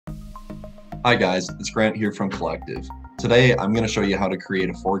Hi guys, it's Grant here from Collectiv. Today I'm going to show you how to create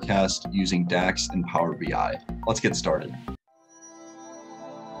a forecast using DAX and Power BI. Let's get started.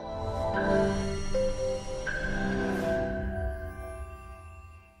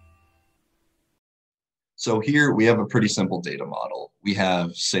 So here we have a pretty simple data model. We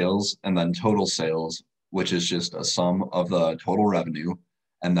have sales and then total sales, which is just a sum of the total revenue.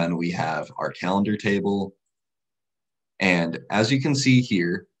 And then we have our calendar table. And as you can see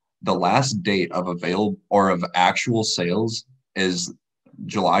here, the last date of available or of actual sales is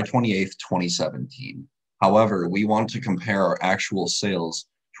July 28th, 2017. However, we want to compare our actual sales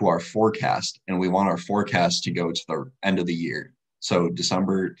to our forecast, and we want our forecast to go to the end of the year. So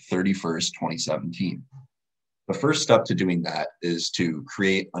December 31st, 2017. The first step to doing that is to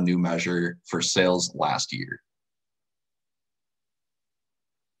create a new measure for sales last year.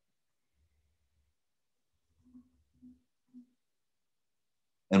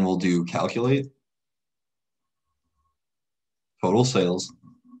 And we'll do calculate total sales,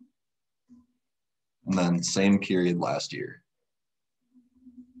 and then same period last year.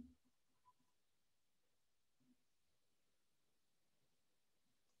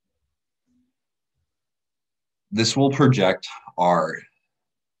 This will project our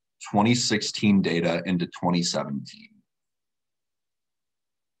 2016 data into 2017.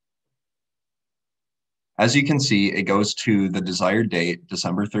 As you can see, it goes to the desired date,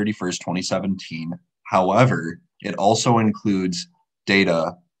 December 31st, 2017. However, it also includes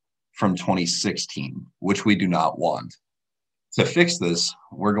data from 2016, which we do not want. To fix this,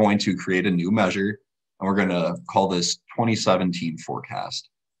 we're going to create a new measure, and we're going to call this 2017 forecast.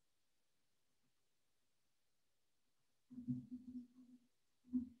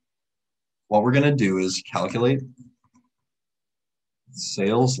 What we're going to do is calculate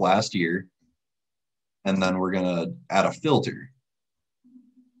sales last year, and then we're going to add a filter.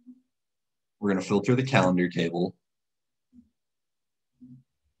 We're going to filter the calendar table,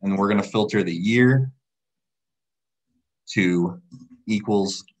 and we're going to filter the year to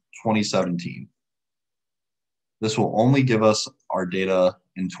equals 2017. This will only give us our data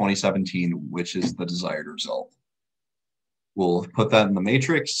in 2017, which is the desired result. We'll put that in the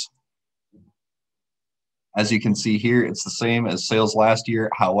matrix. As you can see here, it's the same as sales last year.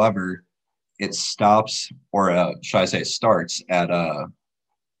 However, it stops, or should I say starts, at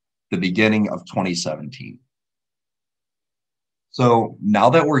the beginning of 2017. So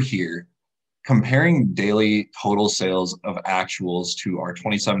now that we're here, comparing daily total sales of actuals to our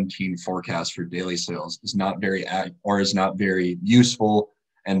 2017 forecast for daily sales is not very useful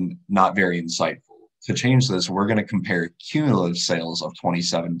and not very insightful. To change this, we're going to compare cumulative sales of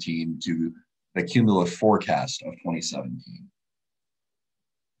 2017 to the cumulative forecast of 2017.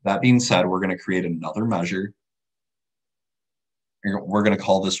 That being said, we're going to create another measure. We're going to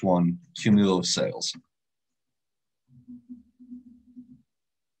call this one cumulative sales.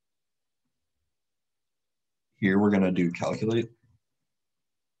 Here we're going to do calculate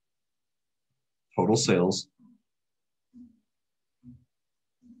total sales.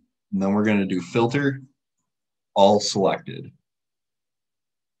 And then we're going to do filter all selected.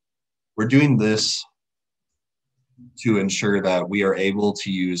 We're doing this to ensure that we are able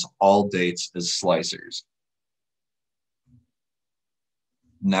to use all dates as slicers.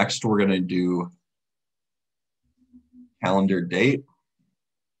 Next, we're going to do calendar date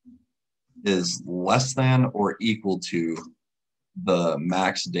is less than or equal to the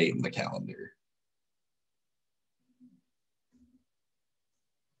max date in the calendar.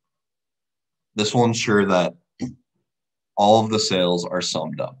 This will ensure that all of the sales are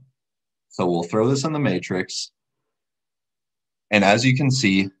summed up. So we'll throw this in the matrix. And as you can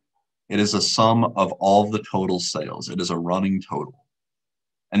see, it is a sum of all of the total sales. It is a running total.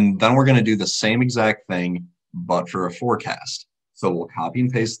 And then we're going to do the same exact thing, but for a forecast. So we'll copy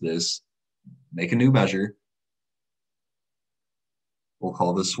and paste this, make a new measure. We'll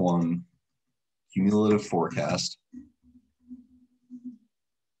call this one cumulative forecast.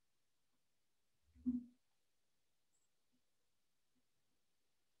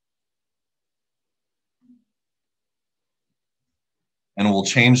 And we'll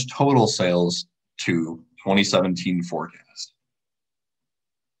change total sales to 2017 forecast.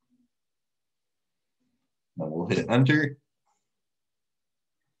 Then we'll hit enter.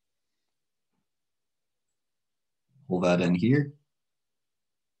 Pull that in here.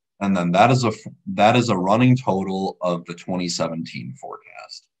 And then that is a running total of the 2017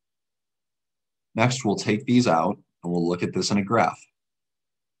 forecast. Next, we'll take these out and we'll look at this in a graph.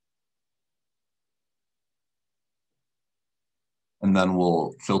 And then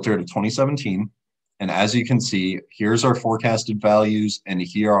we'll filter to 2017, And as you can see, here's our forecasted values and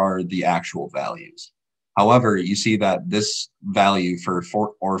here are the actual values. However, you see that this value for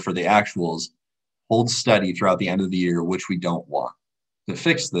the actuals holds steady throughout the end of the year, which we don't want. To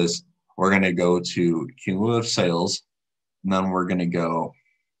fix this, we're going to go to cumulative sales, and then we're going to go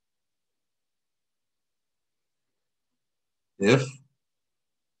if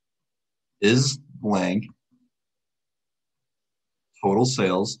is blank total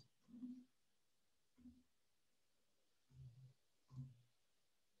sales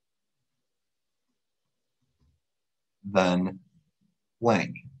then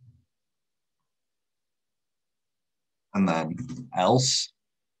blank, and then else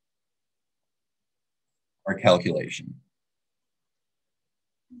our calculation.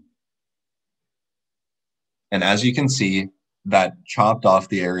 And as you can see, that chopped off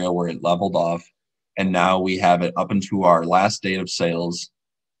the area where it leveled off, and now we have it up into our last date of sales,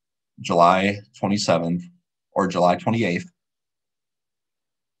 July 27th or July 28th.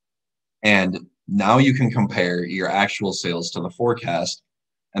 And now you can compare your actual sales to the forecast.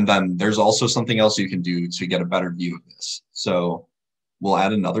 And then there's also something else you can do to get a better view of this. So we'll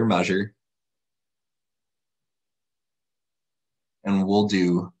add another measure, and we'll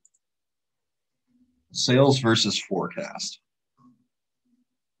do sales versus forecast.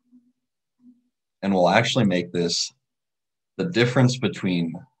 And we'll actually make this the difference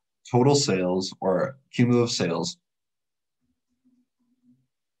between total sales or cumulative sales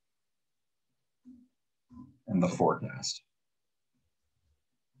and the forecast.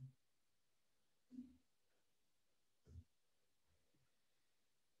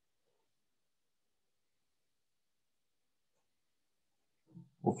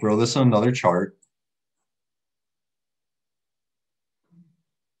 We'll throw this in another chart.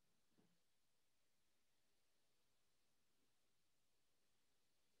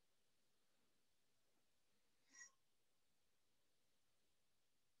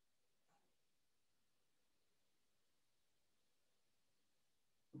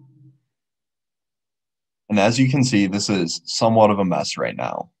 And as you can see, this is somewhat of a mess right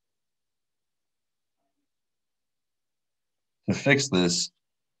now. To fix this,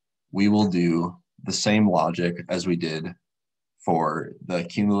 we will do the same logic as we did for the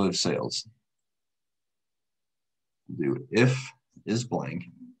cumulative sales. We'll do if is blank.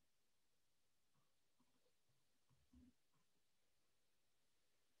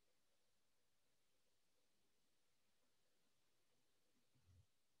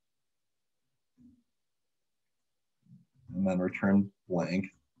 And then return blank.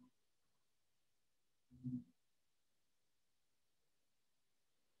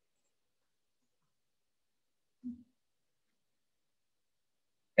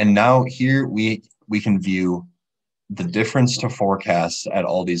 And now here we can view the difference to forecasts at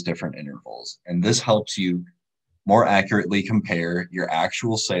all these different intervals. And this helps you more accurately compare your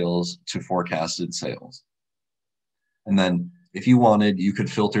actual sales to forecasted sales. And then if you wanted, you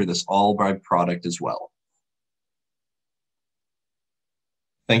could filter this all by product as well.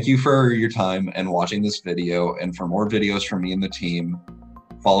 Thank you for your time and watching this video. And for more videos from me and the team,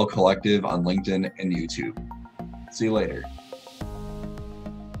 follow Collectiv on LinkedIn and YouTube. See you later.